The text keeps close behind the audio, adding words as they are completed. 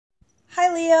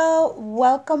Hi Leo,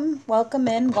 welcome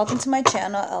to my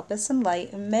channel, Elpis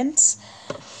Enlightenment.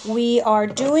 We are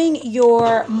doing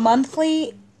your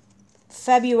monthly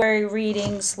February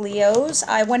readings, Leos.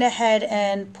 I went ahead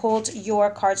and pulled your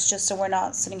cards just so we're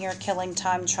not sitting here killing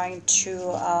time trying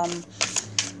to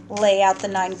lay out the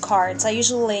 9 cards. I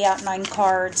usually lay out 9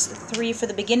 cards, 3 for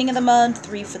the beginning of the month,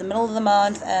 3 for the middle of the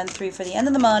month, and 3 for the end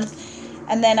of the month.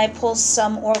 And then I pull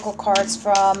some oracle cards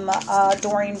from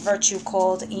Doreen Virtue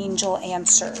called Angel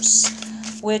Answers,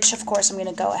 which of course I'm going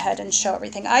to go ahead and show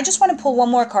everything. I just want to pull one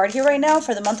more card here right now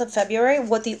for the month of February,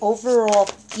 what the overall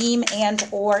theme and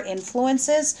or influence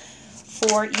is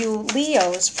for you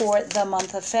Leos for the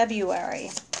month of February.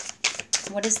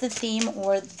 What is the theme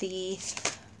or the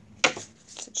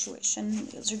situation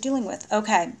Leos are dealing with?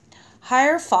 Okay,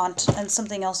 Hierophant, and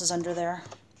something else is under there.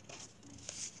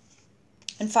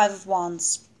 And 5 of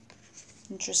Wands.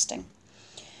 Interesting.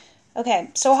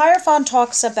 Okay, so Hierophant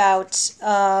talks about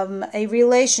a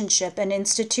relationship, an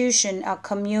institution, a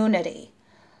community.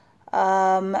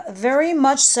 Very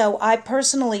much so, I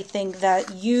personally think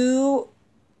that you,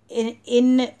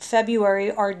 in February,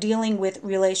 are dealing with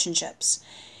relationships.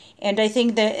 And I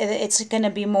think that it's going to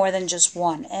be more than just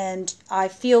one. And I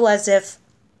feel as if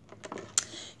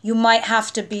you might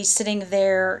have to be sitting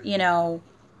there, you know,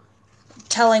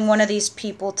 telling one of these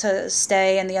people to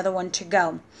stay and the other one to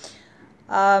go.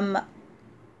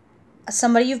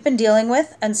 Somebody you've been dealing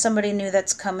with and somebody new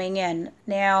that's coming in.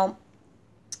 Now,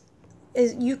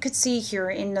 you could see here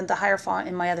in the Hierophant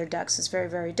in my other decks is very,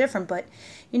 very different. But,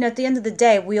 you know, at the end of the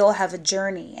day, we all have a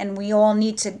journey. And we all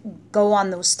need to go on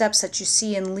those steps that you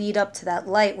see and lead up to that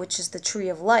light, which is the tree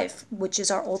of life, which is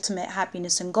our ultimate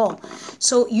happiness and goal.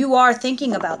 So you are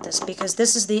thinking about this because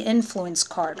this is the influence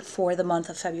card for the month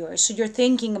of February. So you're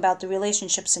thinking about the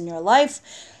relationships in your life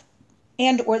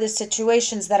and or the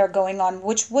situations that are going on,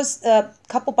 which was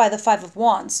coupled by the 5 of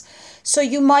Wands. So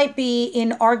you might be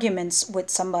in arguments with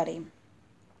somebody.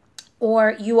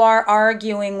 Or you are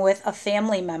arguing with a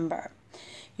family member.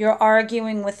 You're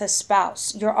arguing with a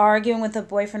spouse. You're arguing with a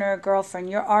boyfriend or a girlfriend.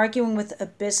 You're arguing with a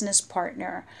business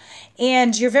partner.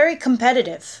 And you're very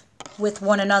competitive with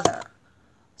one another.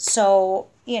 So,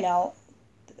 you know,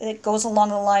 it goes along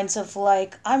the lines of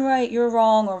like, I'm right, you're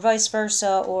wrong, or vice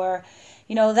versa. Or,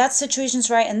 you know, that situation's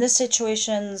right and this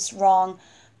situation's wrong.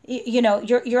 You know,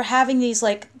 you're having these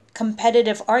like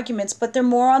competitive arguments, but they're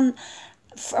more on...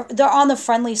 they're on the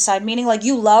friendly side, meaning like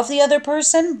you love the other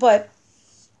person, but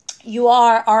you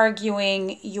are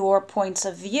arguing your points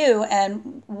of view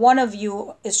and one of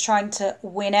you is trying to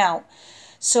win out.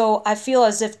 So I feel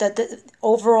as if that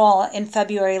overall in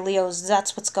February, Leos,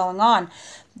 that's what's going on.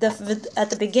 At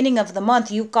the beginning of the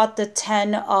month, you've got the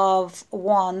 10 of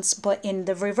Wands, but in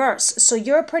the reverse. So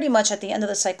you're pretty much at the end of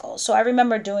the cycle. So I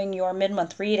remember doing your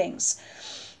mid-month readings.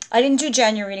 I didn't do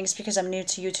January readings because I'm new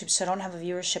to YouTube, so I don't have a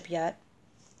viewership yet.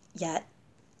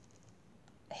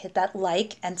 Hit that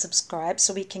like and subscribe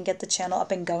so we can get the channel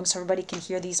up and going so everybody can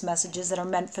hear these messages that are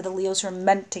meant for the Leos who are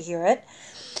meant to hear it.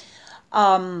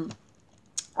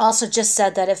 Also just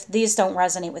said that if these don't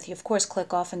resonate with you, of course,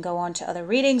 click off and go on to other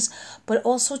readings, but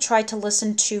also try to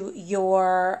listen to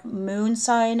your moon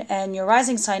sign and your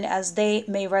rising sign as they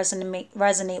may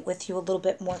resonate with you a little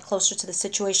bit more closer to the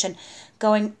situation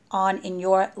going on in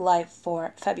your life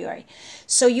for February.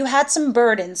 So you had some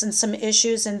burdens and some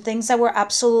issues and things that were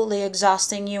absolutely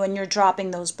exhausting you, and you're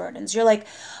dropping those burdens. You're like,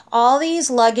 all these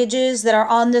luggages that are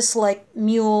on this like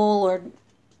mule or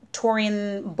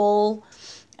Taurian bull,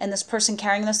 and this person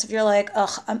carrying this, if you're like,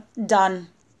 ugh, I'm done.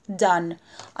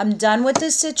 I'm done with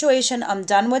this situation. I'm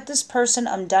done with this person.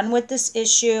 I'm done with this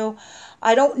issue.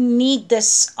 I don't need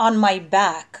this on my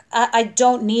back. I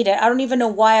don't need it. I don't even know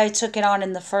why I took it on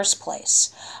in the first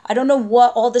place. I don't know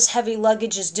what all this heavy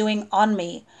luggage is doing on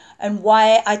me and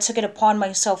why I took it upon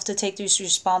myself to take these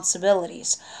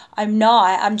responsibilities. I'm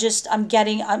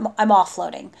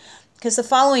offloading. Because the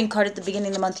following card at the beginning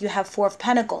of the month, you have 4 of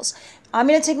Pentacles. I'm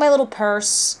going to take my little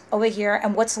purse over here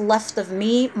and what's left of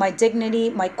me, my dignity,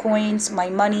 my coins, my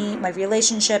money, my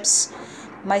relationships,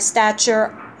 my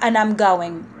stature, and I'm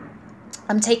going.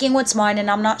 I'm taking what's mine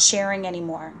and I'm not sharing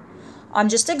anymore. I'm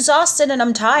just exhausted and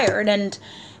I'm tired and,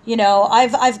 you know,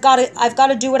 I've got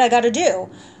to do what I got to do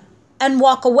and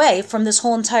walk away from this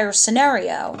whole entire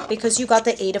scenario because you got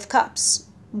the 8 of Cups.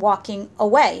 Walking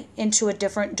away into a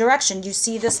different direction. You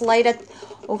see this light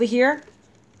over here?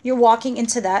 You're walking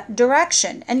into that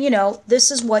direction. And, you know,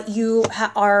 this is what you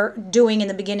are doing in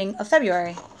the beginning of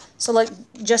February. So, like,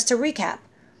 just to recap,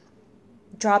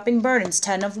 dropping burdens,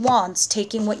 10 of Wands,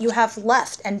 taking what you have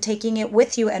left and taking it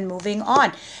with you and moving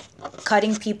on,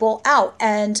 cutting people out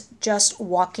and just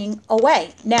walking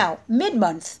away. Now,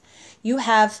 mid-month, you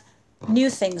have new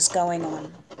things going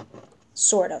on,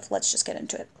 sort of. Let's just get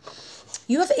into it.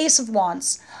 You have Ace of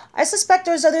Wands. I suspect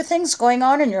there's other things going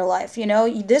on in your life. You know,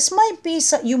 this might be,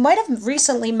 you might have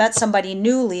recently met somebody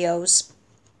new, Leos,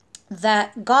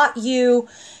 that got you,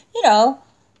 you know,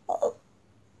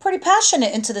 pretty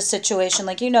passionate into the situation.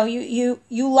 Like, you know, you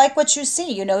like what you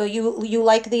see, you know, you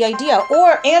like the idea,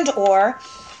 or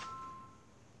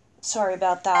sorry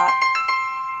about that.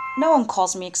 No one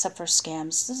calls me except for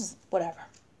scams. This is whatever.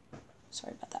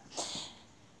 Sorry about that.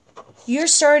 You're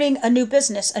starting a new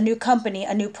business, a new company,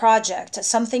 a new project,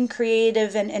 something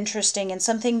creative and interesting, and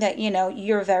something that, you know,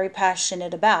 you're very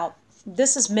passionate about.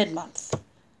 This is mid-month,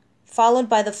 followed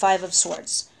by the Five of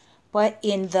Swords, but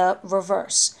in the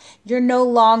reverse. You're no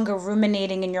longer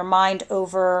ruminating in your mind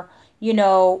over, you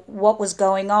know, what was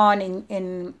going on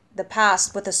in the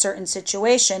past with a certain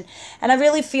situation. And I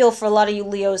really feel for a lot of you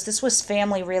Leos, this was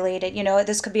family related. You know,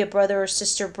 this could be a brother or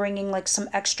sister bringing like some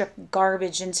extra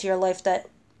garbage into your life that,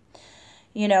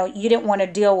 you know, you didn't want to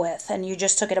deal with, and you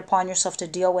just took it upon yourself to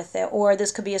deal with it. Or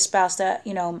this could be a spouse that,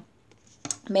 you know,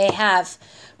 may have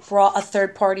brought a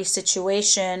third-party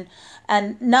situation,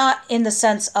 and not in the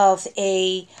sense of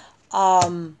a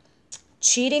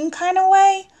cheating kind of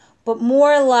way, but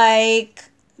more like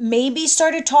maybe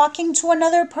started talking to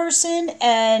another person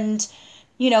and,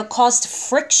 you know, caused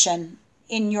friction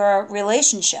in your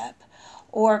relationship,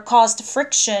 or caused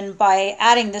friction by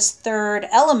adding this third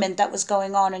element that was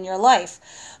going on in your life.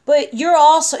 But you're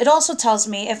also, it also tells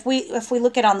me, if we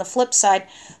look at it on the flip side,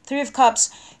 Three of Cups,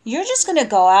 you're just going to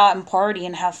go out and party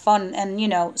and have fun and, you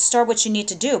know, start what you need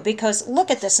to do. Because look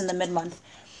at this in the mid-month.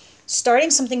 Starting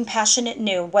something passionate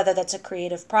new, whether that's a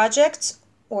creative project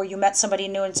or you met somebody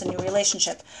new and it's a new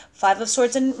relationship. Five of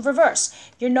Swords in reverse.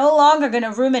 You're no longer going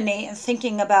to ruminate and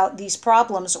thinking about these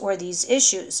problems or these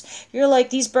issues. You're like,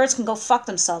 these birds can go fuck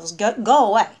themselves. Go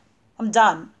away. I'm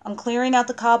done. I'm clearing out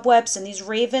the cobwebs, and these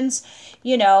ravens,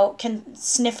 you know, can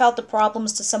sniff out the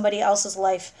problems to somebody else's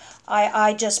life.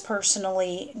 I just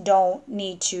personally don't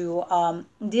need to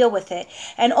deal with it.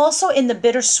 And also in the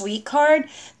bittersweet card,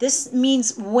 this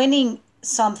means winning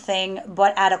something,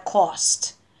 but at a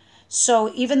cost.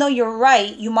 So even though you're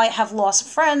right, you might have lost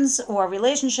friends or a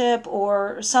relationship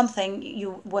or something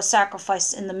you was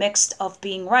sacrificed in the mix of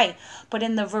being right. But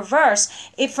in the reverse,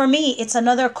 for me, it's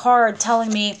another card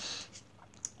telling me,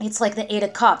 it's like the Eight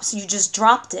of Cups. You just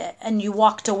dropped it and you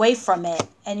walked away from it.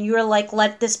 And you're like,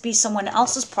 let this be someone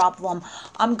else's problem.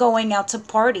 I'm going out to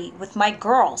party with my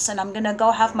girls and I'm going to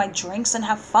go have my drinks and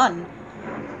have fun.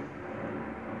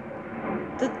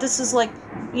 This is like,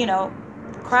 you know,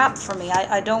 crap for me.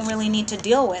 I don't really need to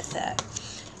deal with it.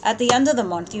 At the end of the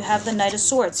month, you have the Knight of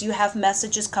Swords. You have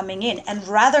messages coming in, and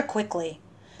rather quickly.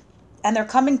 And they're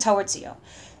coming towards you.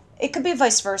 It could be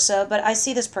vice versa, but I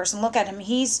see this person. Look at him.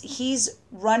 He's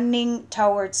running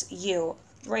towards you.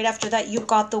 Right after that, you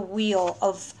got the Wheel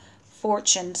of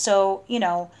Fortune. So, you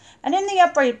know, and in the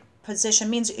upright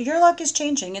position means your luck is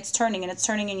changing. It's turning, and it's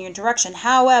turning in your direction.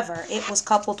 However, it was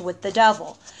coupled with the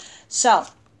Devil. So,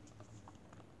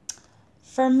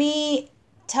 for me,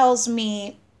 tells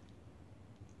me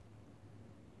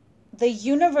the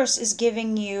universe is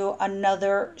giving you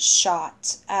another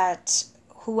shot at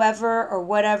whoever or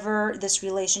whatever this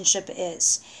relationship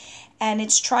is. And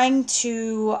it's trying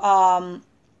to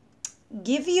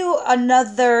give you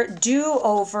another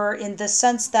do-over in the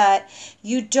sense that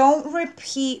you don't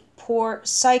repeat poor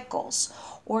cycles,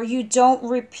 or you don't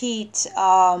repeat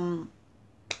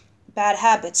bad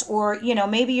habits, or, you know,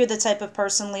 maybe you're the type of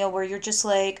person, Leo, where you're just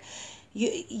like,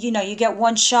 you know, you get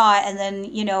one shot, and then,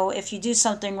 you know, if you do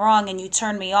something wrong and you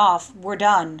turn me off, we're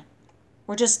done.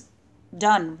 We're just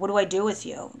done. What do I do with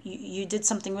you? You did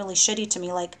something really shitty to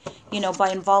me, like, you know, by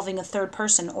involving a third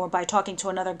person, or by talking to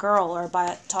another girl, or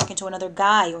by talking to another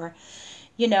guy, or,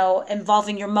 you know,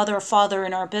 involving your mother or father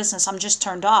in our business. I'm just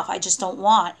turned off. I just don't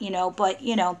want, you know, but,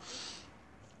 you know,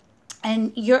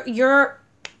 and you're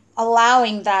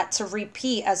allowing that to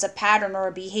repeat as a pattern or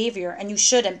a behavior, and you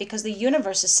shouldn't, because the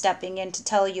universe is stepping in to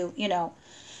tell you, you know,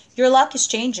 your luck is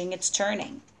changing, it's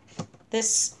turning.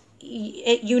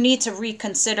 You need to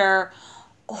reconsider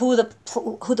who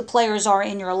the players are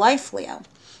in your life, Leo.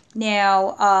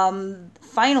 Now,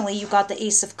 finally, you got the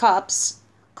Ace of Cups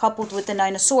coupled with the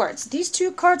Nine of Swords. These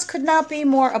two cards could not be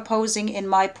more opposing in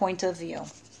my point of view.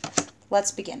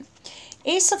 Let's begin.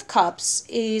 Ace of Cups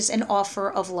is an offer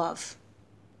of love.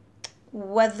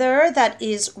 Whether that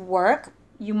is work,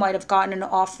 You might have gotten an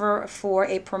offer for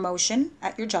a promotion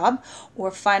at your job,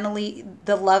 or finally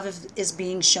the love is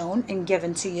being shown and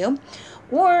given to you,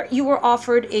 or you were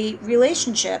offered a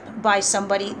relationship by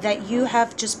somebody that you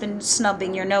have just been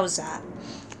snubbing your nose at.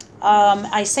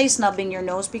 I say snubbing your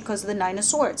nose because of the Nine of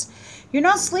Swords. You're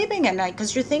not sleeping at night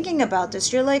because you're thinking about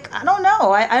this. You're like, I don't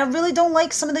know. I really don't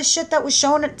like some of the shit that was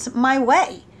shown my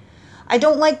way. I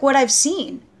don't like what I've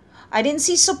seen. I didn't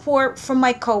see support from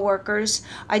my coworkers.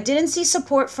 I didn't see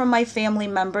support from my family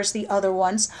members, the other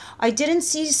ones. I didn't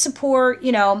see support,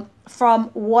 from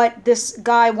what this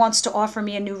guy wants to offer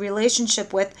me a new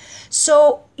relationship with.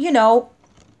 So,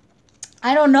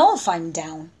 I don't know if I'm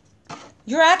down.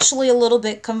 You're actually a little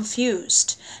bit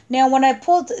confused. Now, when I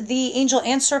pulled the angel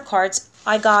answer cards,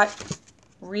 I got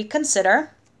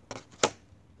reconsider.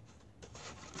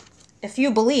 If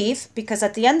you believe, because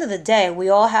at the end of the day, we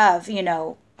all have,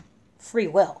 free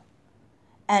will.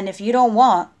 And if you don't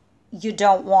want, you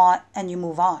don't want, and you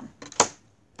move on.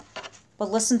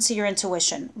 But listen to your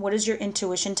intuition. What does your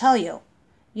intuition tell you?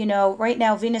 Right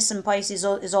now, Venus in Pisces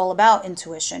is all about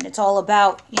intuition. It's all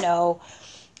about,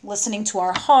 listening to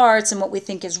our hearts and what we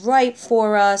think is right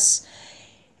for us.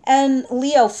 And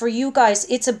Leo, for you guys,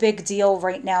 it's a big deal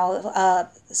right now,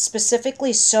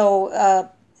 specifically. So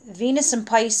Venus in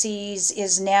Pisces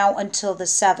is now until the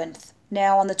 7th.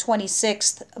 Now on the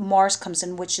 26th, Mars comes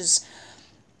in, which is,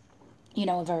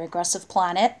 a very aggressive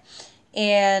planet.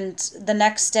 And the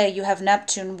next day you have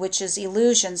Neptune, which is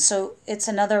illusion. So it's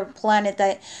another planet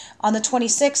that on the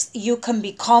 26th, you can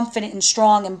be confident and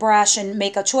strong and brash and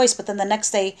make a choice. But then the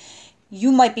next day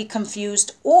you might be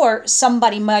confused, or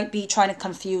somebody might be trying to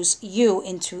confuse you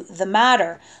into the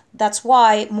matter. That's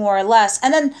why, more or less.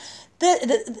 And then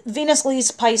the Venus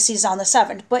leaves Pisces on the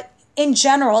 7th. But in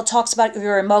general, it talks about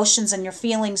your emotions and your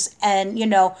feelings and,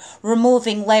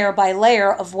 removing layer by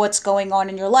layer of what's going on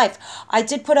in your life. I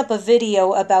did put up a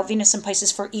video about Venus and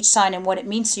Pisces for each sign and what it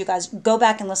means to you guys. Go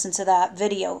back and listen to that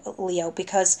video, Leo,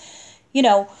 because,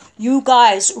 you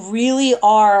guys really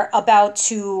are about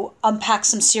to unpack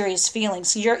some serious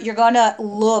feelings. You're going to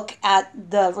look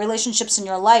at the relationships in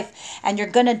your life and you're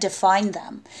going to define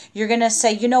them. You're going to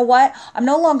say, you know what? I'm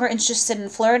no longer interested in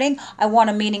flirting. I want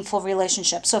a meaningful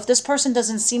relationship. So if this person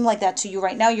doesn't seem like that to you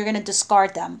right now, you're going to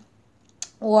discard them.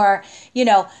 Or,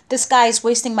 this guy is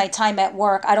wasting my time at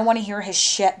work. I don't want to hear his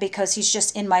shit because he's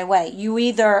just in my way. You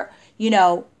either,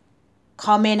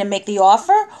 come in and make the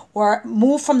offer, or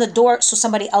move from the door so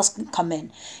somebody else can come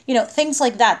in. Things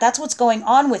like that. That's what's going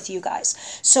on with you guys.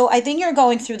 So I think you're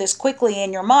going through this quickly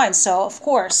in your mind. So, of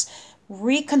course,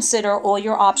 reconsider all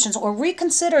your options, or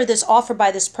reconsider this offer by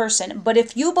this person. But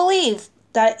if you believe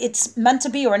that it's meant to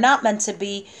be or not meant to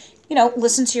be,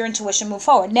 listen to your intuition, move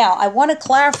forward. Now, I want to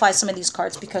clarify some of these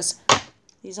cards because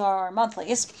these are our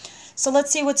monthlies. So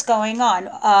let's see what's going on.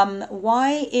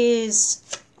 Why is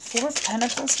Four of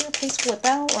Pentacles here? Please flip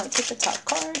out, or take the top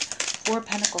card. Four of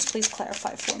Pentacles. Please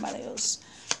clarify for my Leos.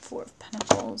 Four of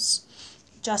Pentacles.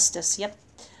 Justice. Yep.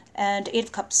 And Eight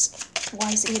of Cups.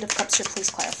 Why is Eight of Cups here? Please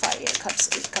clarify. Eight of Cups.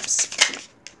 Eight of Cups.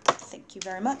 Thank you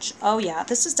very much. Oh, yeah.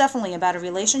 This is definitely about a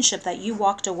relationship that you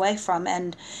walked away from.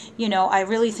 And, I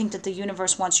really think that the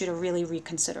universe wants you to really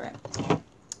reconsider it.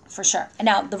 For sure. And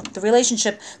now, the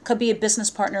relationship could be a business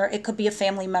partner. It could be a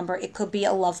family member. It could be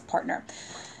a love partner.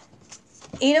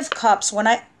 Eight of Cups,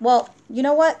 you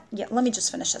know what? Yeah, let me just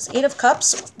finish this. Eight of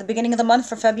Cups, the beginning of the month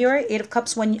for February. Eight of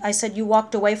Cups, when I said you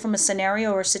walked away from a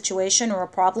scenario or a situation or a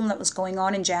problem that was going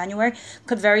on in January,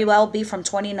 could very well be from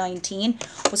 2019,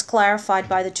 was clarified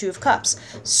by the Two of Cups.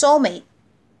 Soulmate,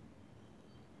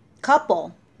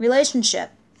 couple,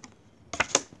 relationship.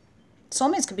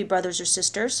 Soulmates could be brothers or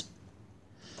sisters.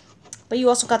 But you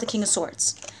also got the King of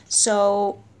Swords.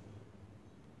 So,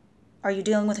 are you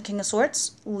dealing with a King of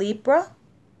Swords? Libra?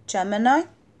 Gemini?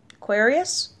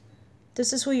 Aquarius?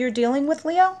 This is who you're dealing with,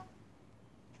 Leo?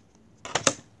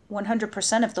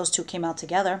 100% if those two came out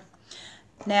together.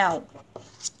 Now,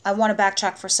 I want to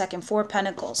backtrack for a second. Four of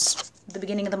Pentacles, the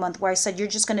beginning of the month, where I said you're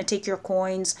just going to take your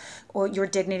coins or your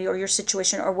dignity or your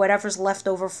situation or whatever's left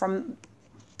over from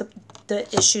the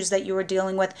issues that you were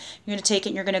dealing with. You're going to take it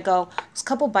and you're going to go. It's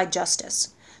coupled by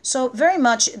Justice. So very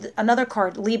much another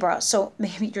card, Libra. So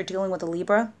maybe you're dealing with a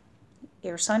Libra,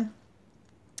 air sign.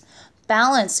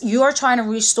 Balance. You are trying to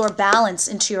restore balance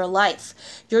into your life.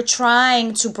 You were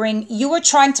trying to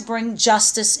bring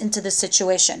justice into the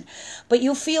situation, but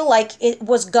you feel like it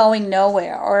was going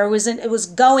nowhere, or it was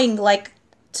going like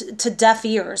to deaf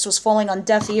ears, was falling on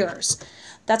deaf ears.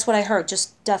 That's what I heard,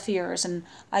 just deaf ears. And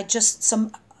I just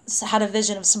had a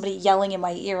vision of somebody yelling in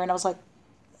my ear, and I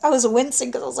was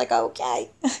wincing because I was like, okay.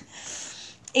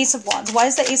 Ace of Wands. Why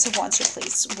is the Ace of Wands here,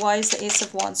 please? Why is the Ace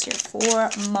of Wands here for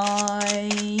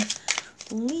my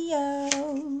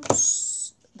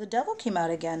Leos? The Devil came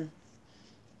out again.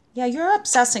 Yeah, you're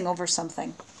obsessing over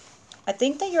something. I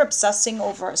think that you're obsessing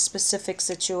over a specific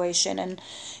situation, and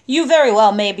you very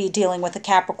well may be dealing with a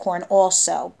Capricorn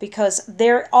also, because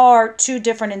there are two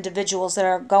different individuals that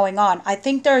are going on. I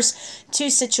think there's two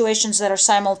situations that are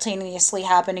simultaneously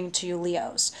happening to you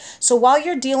Leos. So while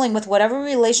you're dealing with whatever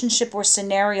relationship or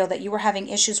scenario that you were having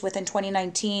issues with in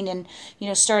 2019 and, you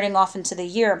know, starting off into the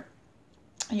year,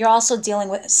 you're also dealing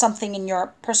with something in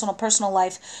your personal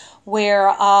life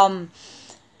where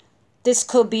this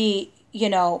could be, you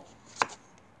know,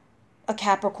 a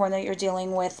Capricorn that you're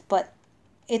dealing with, but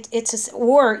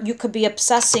or you could be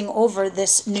obsessing over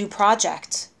this new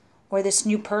project or this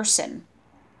new person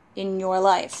in your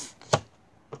life.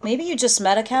 Maybe you just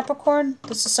met a Capricorn.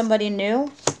 This is somebody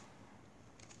new.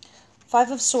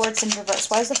 Five of Swords in reverse.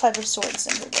 Why is the Five of Swords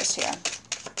in reverse here?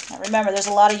 Now remember, there's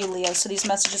a lot of you Leos, so these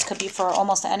messages could be for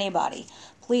almost anybody.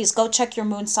 Please go check your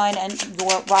moon sign and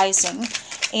your rising.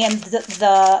 And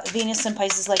the Venus and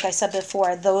Pisces, like I said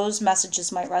before, those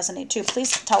messages might resonate too.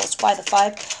 Please tell us why the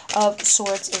Five of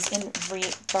Swords is in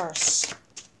reverse.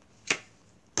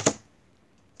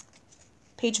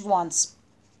 Page of Wands.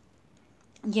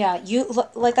 Yeah, you,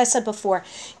 like I said before,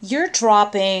 you're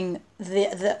dropping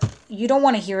you don't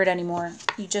want to hear it anymore.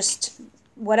 You just,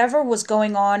 whatever was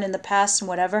going on in the past and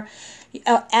whatever,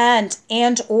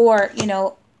 or, you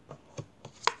know,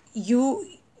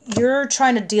 you're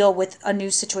trying to deal with a new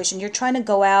situation. You're trying to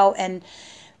go out and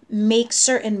make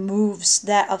certain moves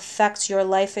that affect your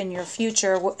life and your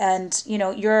future. And, you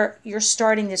know, you're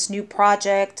starting this new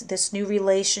project, this new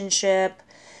relationship,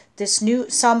 this new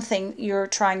something you're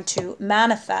trying to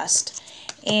manifest.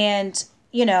 And,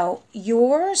 you know,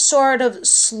 you're sort of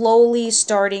slowly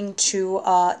starting to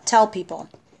tell people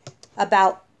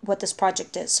about what this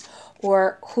project is,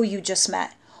 or who you just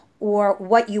met, or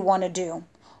what you want to do,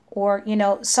 or, you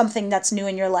know, something that's new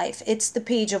in your life. It's the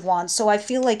Page of Wands. So I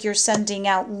feel like you're sending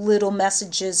out little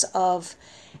messages of,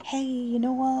 hey, you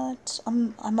know what,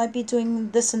 I might be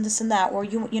doing this and this and that. Or,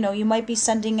 you know, you might be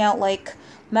sending out like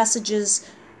messages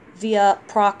via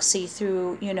proxy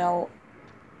through, you know,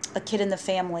 a kid in the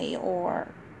family, or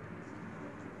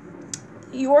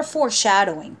you're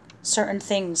foreshadowing certain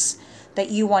things that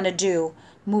you want to do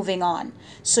moving on.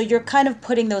 So you're kind of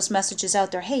putting those messages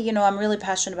out there. Hey, you know, I'm really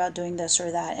passionate about doing this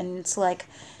or that. And it's like,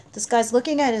 this guy's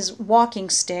looking at his walking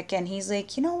stick and he's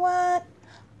like, you know what?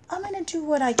 I'm going to do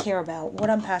what I care about, what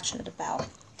I'm passionate about.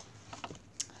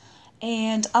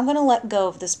 And I'm going to let go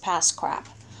of this past crap.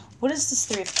 What is this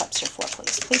Three of Cups here for,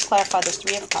 please? Please clarify this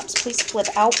Three of Cups. Please flip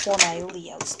out for my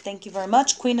Leos. Thank you very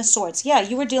much. Queen of Swords. Yeah,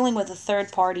 you were dealing with a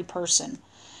third-party person.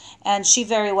 And she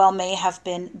very well may have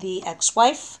been the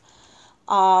ex-wife,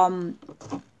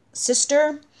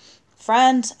 sister,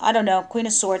 friend, I don't know. Queen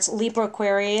of Swords, Libra,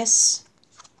 Aquarius,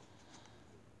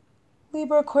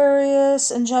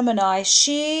 and Gemini.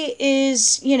 She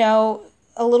is, you know,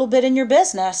 a little bit in your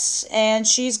business, and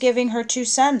she's giving her 2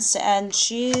 cents, and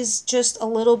she's just a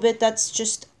little bit that's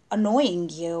just annoying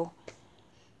you.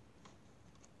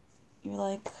 You're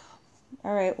like,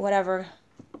 all right, whatever.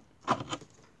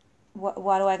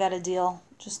 Why do I got to deal?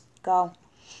 Just go.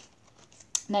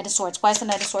 Knight of Swords. Why is the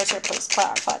Knight of Swords here? Please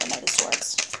clarify the Knight of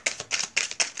Swords.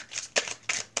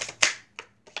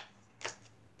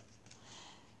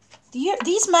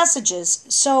 These messages,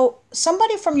 so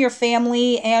somebody from your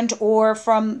family and or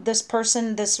from this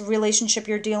person, this relationship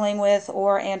you're dealing with,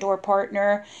 or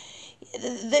partner,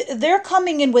 they're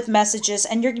coming in with messages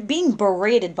and you're being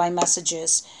berated by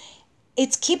messages.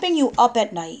 It's keeping you up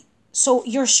at night. So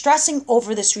you're stressing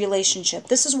over this relationship.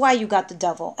 This is why you got the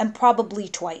Devil, and probably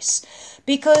twice.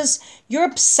 Because you're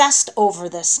obsessed over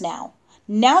this now.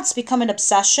 Now it's become an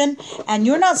obsession, and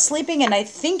you're not sleeping at night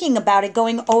thinking about it,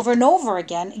 going over and over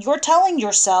again. You're telling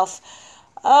yourself,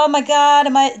 oh my God,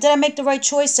 did I make the right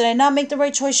choice? Did I not make the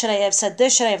right choice? Should I have said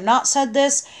this? Should I have not said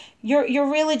this? You're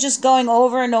really just going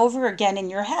over and over again in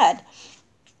your head.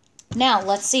 Now,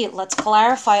 let's see. Let's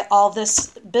clarify all this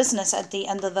business at the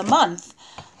end of the month.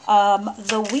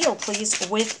 The Wheel, please,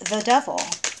 with the Devil.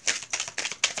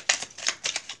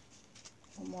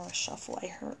 One more shuffle, I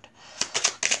heard.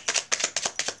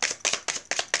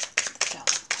 Okay.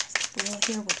 The Wheel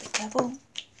here with the Devil.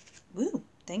 Woo,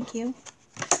 thank you.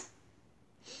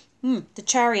 The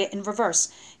Chariot in reverse.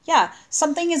 Yeah,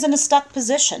 something is in a stuck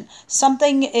position.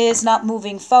 Something is not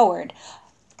moving forward.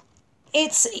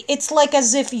 It's like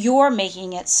as if you're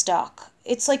making it stuck.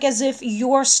 It's like as if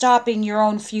you're stopping your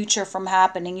own future from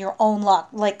happening, your own luck.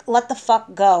 Like, let the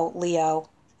fuck go, Leo.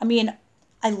 I mean,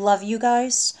 I love you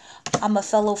guys. I'm a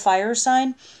fellow fire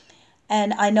sign.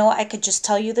 And I know I could just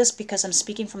tell you this because I'm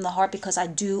speaking from the heart, because I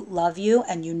do love you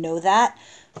and you know that.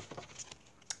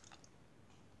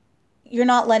 You're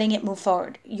not letting it move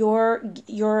forward.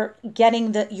 You're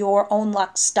getting your own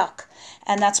luck stuck.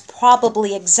 And that's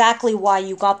probably exactly why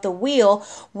you got the wheel,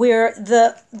 where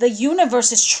the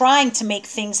universe is trying to make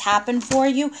things happen for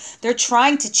you. They're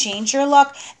trying to change your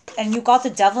luck. And you got the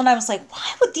devil, and I was like,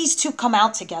 why would these two come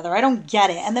out together? I don't get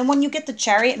it. And then when you get the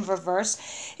chariot in reverse,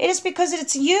 it is because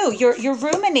it's you. You're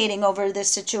ruminating over this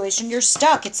situation. You're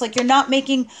stuck. It's like you're not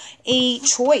making a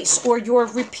choice, or you're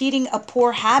repeating a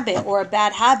poor habit or a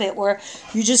bad habit, or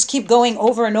you just keep going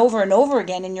over and over and over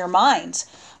again in your mind.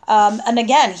 And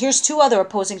again, here's two other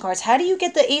opposing cards. How do you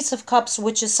get the Ace of Cups,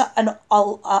 which is an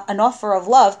offer of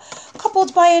love,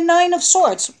 coupled by a Nine of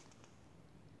Swords,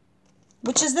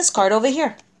 which is this card over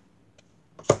here?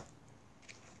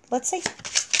 Let's see.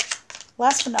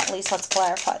 Last but not least, let's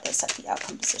clarify this at the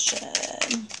outcome position.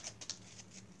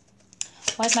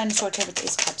 Why is Nine of Swords here with the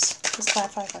Ace of Cups? Please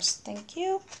clarify first. Thank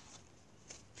you.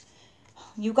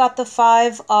 You got the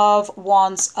Five of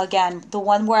Wands again. The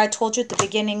one where I told you at the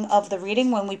beginning of the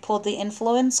reading when we pulled the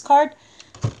influence card.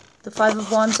 The Five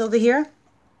of Wands over here.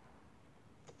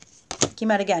 Came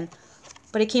out again.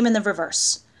 But it came in the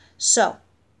reverse. So,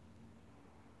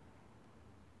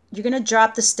 you're going to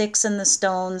drop the sticks and the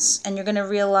stones, and you're going to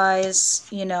realize,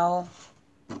 you know,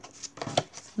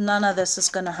 none of this is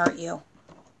going to hurt you.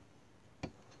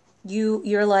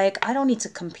 You're like, I don't need to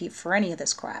compete for any of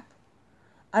this crap.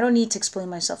 I don't need to explain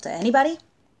myself to anybody.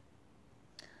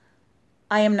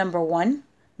 I am number one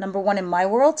in my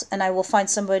world, and I will find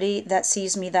somebody that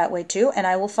sees me that way too, and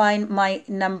I will find my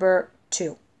number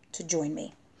two to join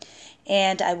me.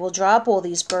 And I will drop all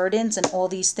these burdens and all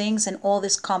these things and all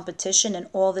this competition and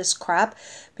all this crap,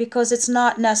 because it's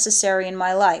not necessary in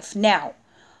my life. Now,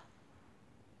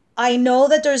 I know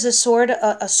that there's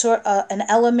an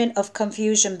element of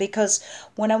confusion, because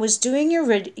when I was doing your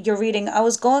reading, I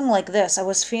was going like this. I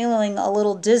was feeling a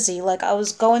little dizzy, like I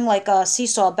was going like a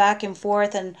seesaw back and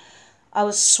forth, and I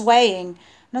was swaying. And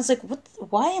I was like,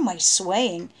 why am I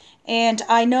swaying? And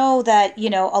I know that, you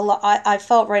know, I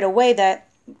felt right away that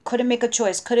couldn't make a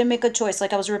choice.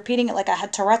 Like I was repeating it like I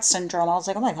had Tourette's syndrome. I was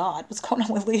like, oh my God, what's going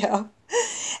on with Leo?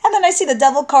 And then I see the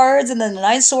devil cards and then the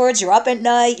Nine Swords. You're up at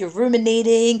night, you're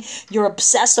ruminating, you're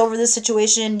obsessed over this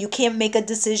situation, you can't make a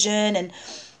decision. And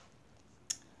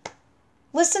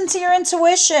listen to your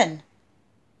intuition.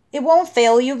 It won't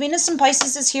fail you. Venus in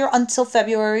Pisces is here until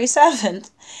February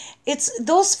 7th. It's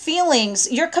those feelings.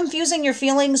 You're confusing your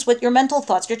feelings with your mental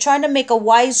thoughts. You're trying to make a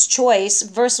wise choice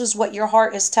versus what your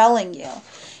heart is telling you.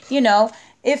 You know,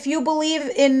 if you believe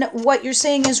in what you're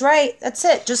saying is right, that's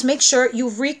it. Just make sure you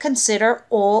reconsider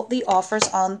all the offers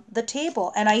on the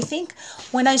table. And I think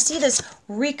when I see this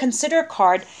reconsider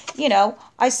card, you know,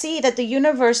 I see that the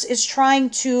universe is trying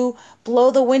to blow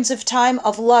the winds of time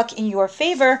of luck in your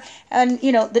favor. And,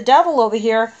 you know, the devil over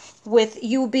here, with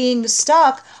you being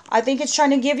stuck, I think it's trying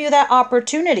to give you that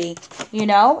opportunity, you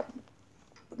know?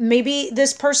 Maybe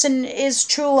this person is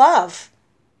true love.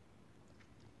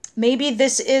 Maybe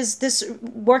this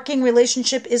working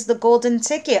relationship is the golden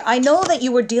ticket. I know that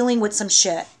you were dealing with some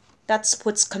shit. That's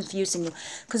what's confusing you.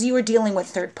 Because you were dealing with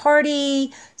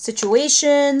third-party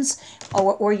situations,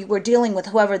 or you were dealing with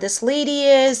whoever this lady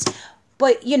is.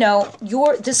 But, you know,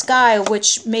 this guy,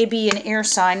 which may be an air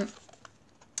sign,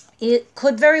 it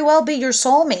could very well be your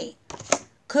soulmate.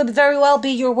 Could very well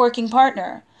be your working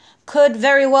partner. Could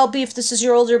very well be, if this is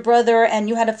your older brother and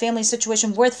you had a family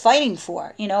situation worth fighting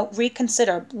for. You know,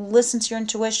 reconsider. Listen to your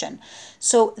intuition.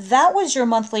 So that was your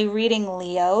monthly reading,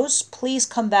 Leos. Please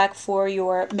come back for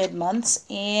your mid-months.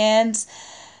 And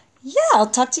yeah,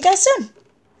 I'll talk to you guys soon.